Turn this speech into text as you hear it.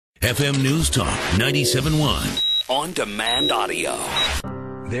FM News Talk 97.1. On-demand audio.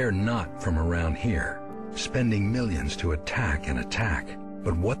 They're not from around here, spending millions to attack and attack.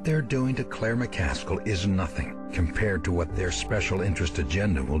 But what they're doing to Claire McCaskill is nothing compared to what their special interest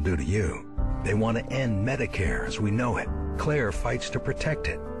agenda will do to you. They want to end Medicare as we know it. Claire fights to protect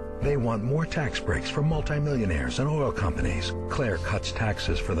it. They want more tax breaks for multimillionaires and oil companies. Claire cuts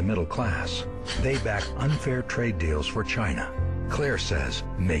taxes for the middle class. They back unfair trade deals for China. Claire says,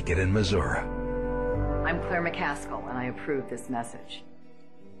 make it in Missouri. I'm Claire McCaskill, and I approve this message.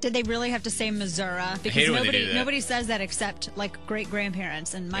 Did they really have to say Missouri? Because nobody says that except like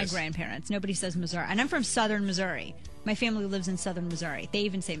great-grandparents and my grandparents. Nobody says Missouri. And I'm from southern Missouri. My family lives in southern Missouri. They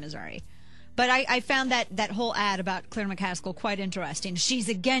even say Missouri. But I found that whole ad about Claire McCaskill quite interesting. She's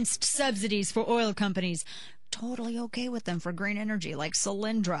against subsidies for oil companies. Totally okay with them for green energy, like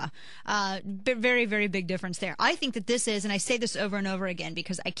Solyndra. Very, very big difference there. I think that this is, and I say this over and over again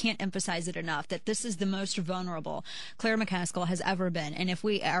because I can't emphasize it enough, that this is the most vulnerable Claire McCaskill has ever been. And if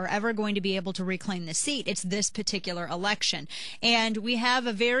we are ever going to be able to reclaim the seat, it's this particular election. And we have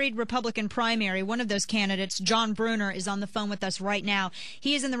a varied Republican primary. One of those candidates, John Brunner, is on the phone with us right now.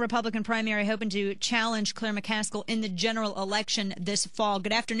 He is in the Republican primary hoping to challenge Claire McCaskill in the general election this fall.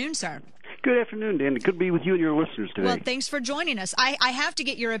 Good afternoon, sir. Good afternoon, Dan. Good to be with you and your listeners today. Well, thanks for joining us. I have to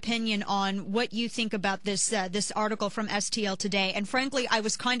get your opinion on what you think about this article from STL today. And frankly, I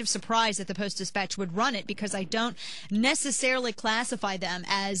was kind of surprised that the Post-Dispatch would run it because I don't necessarily classify them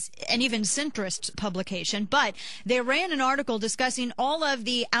as an even centrist publication. But they ran an article discussing all of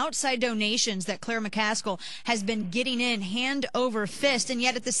the outside donations that Claire McCaskill has been getting in hand over fist. And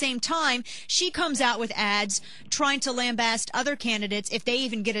yet at the same time, she comes out with ads trying to lambaste other candidates if they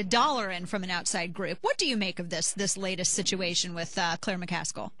even get $1 in from an outside group. What do you make of this latest situation with Claire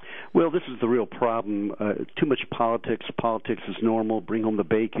McCaskill? Well, this is the real problem. Too much politics. Politics is normal. Bring home the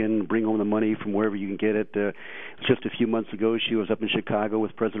bacon. Bring home the money from wherever you can get it. Just a few months ago, she was up in Chicago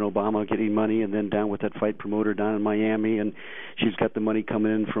with President Obama getting money, and then down with that fight promoter down in Miami, and she's got the money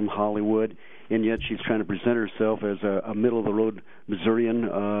coming in from Hollywood, and yet she's trying to present herself as a middle-of-the-road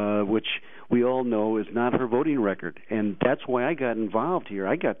Missourian, which we all know is not her voting record. And that's why I got involved here.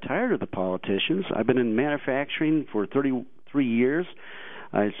 I got tired of the politicians. I've been in manufacturing for 33 years.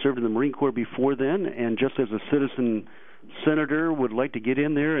 I served in the Marine Corps before then, and just as a citizen senator would like to get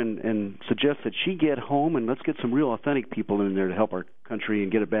in there and suggest that she get home, and let's get some real authentic people in there to help our country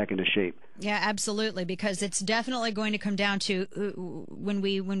and get it back into shape. Yeah, absolutely, because it's definitely going to come down to when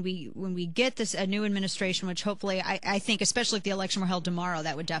we get this a new administration, which hopefully I think, especially if the election were held tomorrow,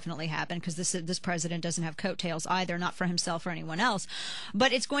 that would definitely happen because this president doesn't have coattails either, not for himself or anyone else.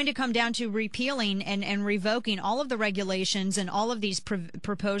 But it's going to come down to repealing and revoking all of the regulations and all of these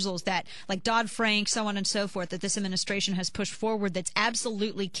proposals that, like Dodd-Frank, so on and so forth, that this administration has pushed forward. That's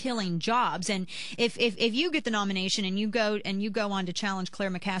absolutely killing jobs. And if you get the nomination and you go on to challenge Claire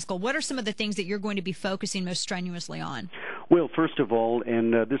McCaskill, what are some of the things that you're going to be focusing most strenuously on? Well, first of all,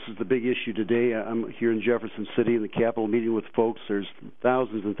 and this is the big issue today, I'm here in Jefferson City in the Capitol meeting with folks. There's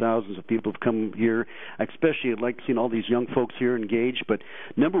thousands and thousands of people have come here. Especially, I'd like to see all these young folks here engaged. But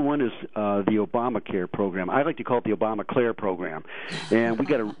number one is the Obamacare program. I like to call it the Obamacare program. And we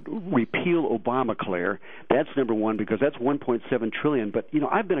got to repeal Obamacare. That's number one because that's $1.7 trillion. But,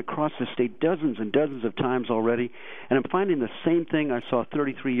 I've been across the state dozens and dozens of times already, and I'm finding the same thing I saw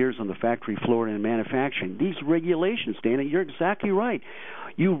 33 years on the factory floor in manufacturing. These regulations, Dana, you're exactly right.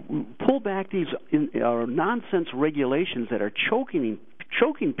 You pull back these nonsense regulations that are choking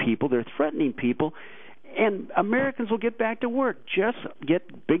people, they're threatening people, and Americans will get back to work. Just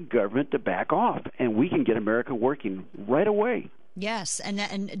get big government to back off, and we can get America working right away. Yes,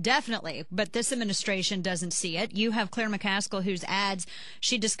 and definitely, but this administration doesn't see it. You have Claire McCaskill, whose ads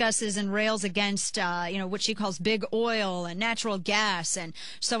she discusses and rails against, what she calls big oil and natural gas and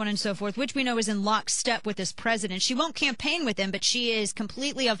so on and so forth, which we know is in lockstep with this president. She won't campaign with him, but she is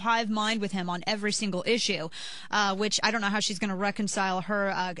completely of hive mind with him on every single issue, which I don't know how she's going to reconcile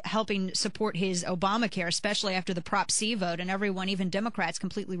her helping support his Obamacare, especially after the Prop C vote, and everyone, even Democrats,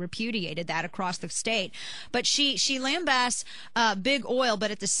 completely repudiated that across the state. But she lambasts big oil, but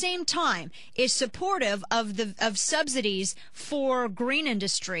at the same time is supportive of subsidies for green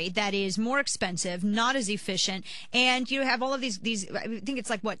industry that is more expensive, not as efficient, and you have all of these I think it's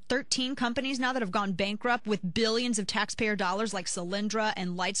like 13 companies now that have gone bankrupt with billions of taxpayer dollars, like Solyndra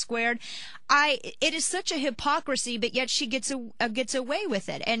and Light Squared. It is such a hypocrisy, but yet she gets away with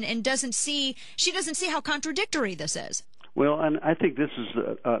it and she doesn't see how contradictory this is. Well, and I think this is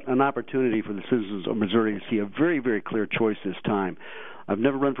an opportunity for the citizens of Missouri to see a very, very clear choice this time. I've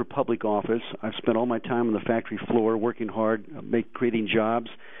never run for public office. I've spent all my time on the factory floor working hard, creating jobs.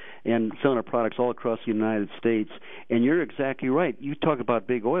 and selling our products all across the United States. And you're exactly right. You talk about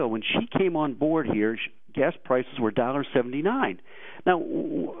big oil. When she came on board here, gas prices were $1.79. Now,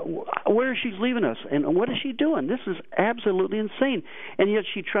 where is she leaving us, and what is she doing? This is absolutely insane. And yet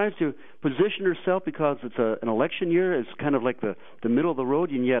she tries to position herself, because it's an election year, as kind of like the middle of the road,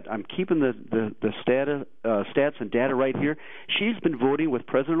 and yet I'm keeping the stats and data right here. She's been voting with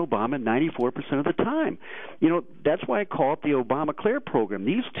President Obama 94% of the time. You know, that's why I call it the Obamacare program.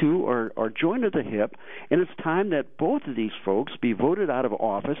 These two are joined at the hip, and it's time that both of these folks be voted out of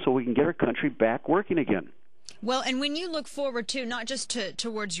office so we can get our country back working again. Well, and when you look forward to not just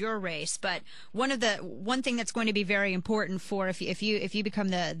towards your race, but one thing that's going to be very important for if you become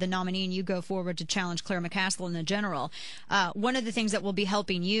the nominee and you go forward to challenge Claire McCaskill in the general, one of the things that will be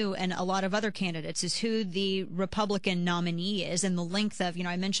helping you and a lot of other candidates is who the Republican nominee is, and the length of,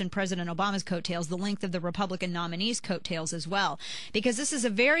 I mentioned President Obama's coattails, the length of the Republican nominee's coattails as well, because this is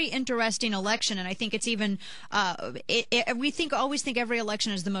a very interesting election, and I think it's even we always think every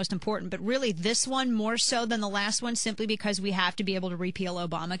election is the most important, but really this one more so than the last one, simply because we have to be able to repeal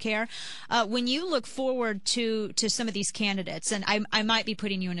Obamacare. When you look forward to some of these candidates, and I might be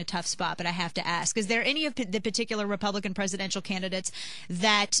putting you in a tough spot, but I have to ask, is there any of the particular Republican presidential candidates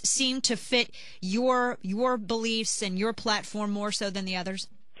that seem to fit your beliefs and your platform more so than the others?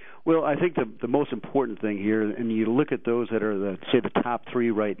 Well, I think the most important thing here, and you look at those that are the top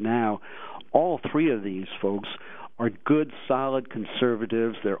three right now, all three of these folks are good, solid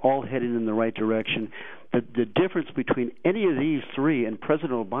conservatives. They're all heading in the right direction. The difference between any of these three and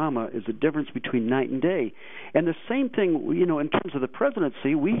President Obama is a difference between night and day. And the same thing, in terms of the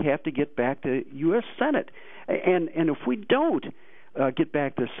presidency, we have to get back to U.S. Senate. And if we don't get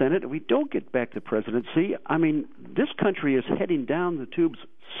back to Senate, if we don't get back to presidency, I mean, this country is heading down the tubes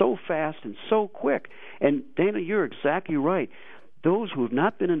so fast and so quick. And, Dana, you're exactly right. Those who have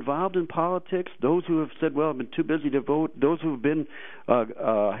not been involved in politics, those who have said, well, I've been too busy to vote, those who have been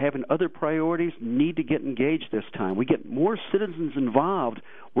having other priorities need to get engaged this time. We get more citizens involved,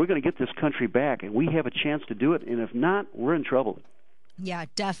 we're going to get this country back, and we have a chance to do it. And if not, we're in trouble. Yeah,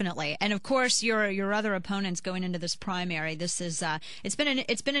 definitely. And of course, your other opponents going into this primary. This is it's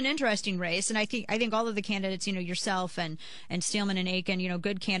been an interesting race, and I think all of the candidates, yourself and Steelman and Aiken,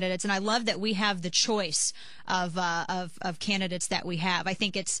 good candidates. And I love that we have the choice of candidates that we have. I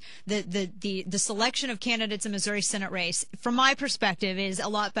think it's the selection of candidates in Missouri Senate race, from my perspective, is a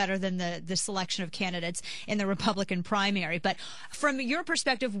lot better than the selection of candidates in the Republican primary. But from your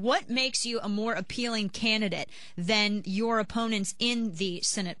perspective, what makes you a more appealing candidate than your opponents in the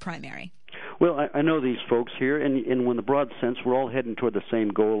Senate primary? Well, I know these folks here, and in the broad sense, we're all heading toward the same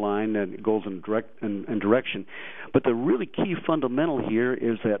goal line and goals and direction. But the really key fundamental here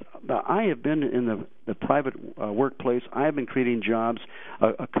is that I have been in the private workplace. I have been creating jobs.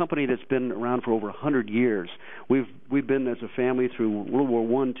 A company that's been around for over 100 years. We've been as a family through World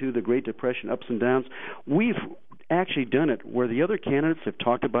War I, II, the Great Depression, ups and downs. We've actually done it where the other candidates have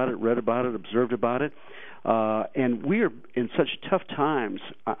talked about it, read about it, observed about it. And we are in such tough times.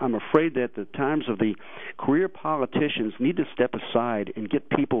 I'm afraid that the times of the career politicians need to step aside and get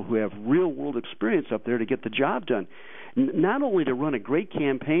people who have real-world experience up there to get the job done. Not only to run a great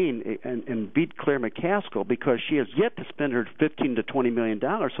campaign and beat Claire McCaskill, because she has yet to spend her $15 to $20 million,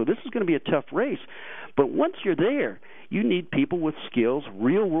 so this is going to be a tough race. But once you're there, you need people with skills,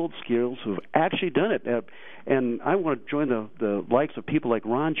 real-world skills, who have actually done it. And I want to join the likes of people like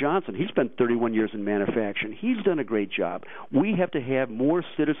Ron Johnson. He spent 31 years in manufacturing. He's done a great job. We have to have more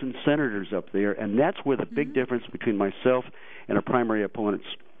citizen senators up there, and that's where the big difference between myself and our primary opponents.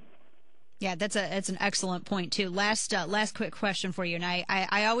 Yeah, that's an excellent point too. Last quick question for you, and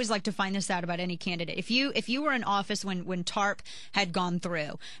I always like to find this out about any candidate. If you were in office when TARP had gone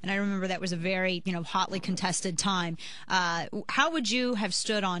through, and I remember that was a very hotly contested time, how would you have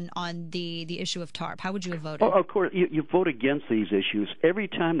stood on the issue of TARP? How would you have voted? Well, of course, you vote against these issues every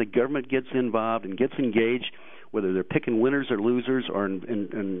time the government gets involved and gets engaged. Whether they're picking winners or losers, or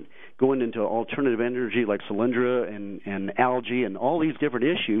in going into alternative energy like Solyndra and algae and all these different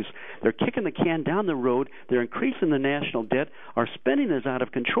issues, they're kicking the can down the road. They're increasing the national debt. Our spending is out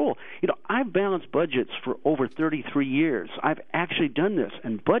of control. I've balanced budgets for over 33 years. I've actually done this,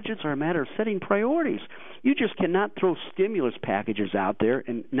 and budgets are a matter of setting priorities. You just cannot throw stimulus packages out there,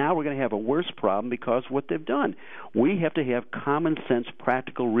 and now we're going to have a worse problem because of what they've done. We have to have common sense,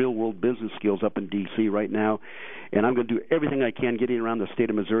 practical, real-world business skills up in D.C. right now. And I'm going to do everything I can getting around the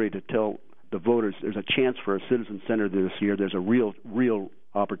state of Missouri to tell the voters there's a chance for a citizen senator this year. There's a real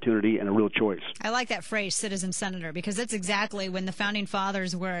opportunity and a real choice. I like that phrase, citizen senator, because that's exactly when the founding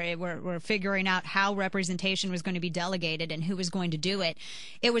fathers were figuring out how representation was going to be delegated and who was going to do it.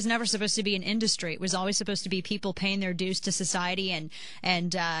 It was never supposed to be an industry. It was always supposed to be people paying their dues to society,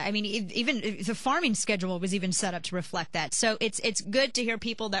 and I mean, even the farming schedule was even set up to reflect that. So it's good to hear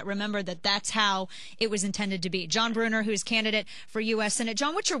people that remember that that's how it was intended to be. John Brunner, who's candidate for U.S. Senate.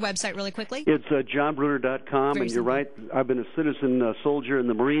 John, what's your website, really quickly? It's johnbrunner.com, and you're right. I've been a citizen soldier in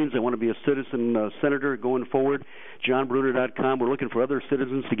the Marines. I want to be a citizen senator going forward. johnbrunner.com. We're looking for other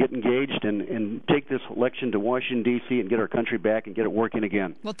citizens to get engaged and take this election to Washington, D.C., and get our country back and get it working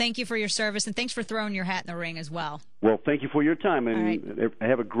again. Well, thank you for your service, and thanks for throwing your hat in the ring as well. Well, thank you for your time, and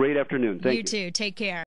have a great afternoon. Thank you. You too. Take care.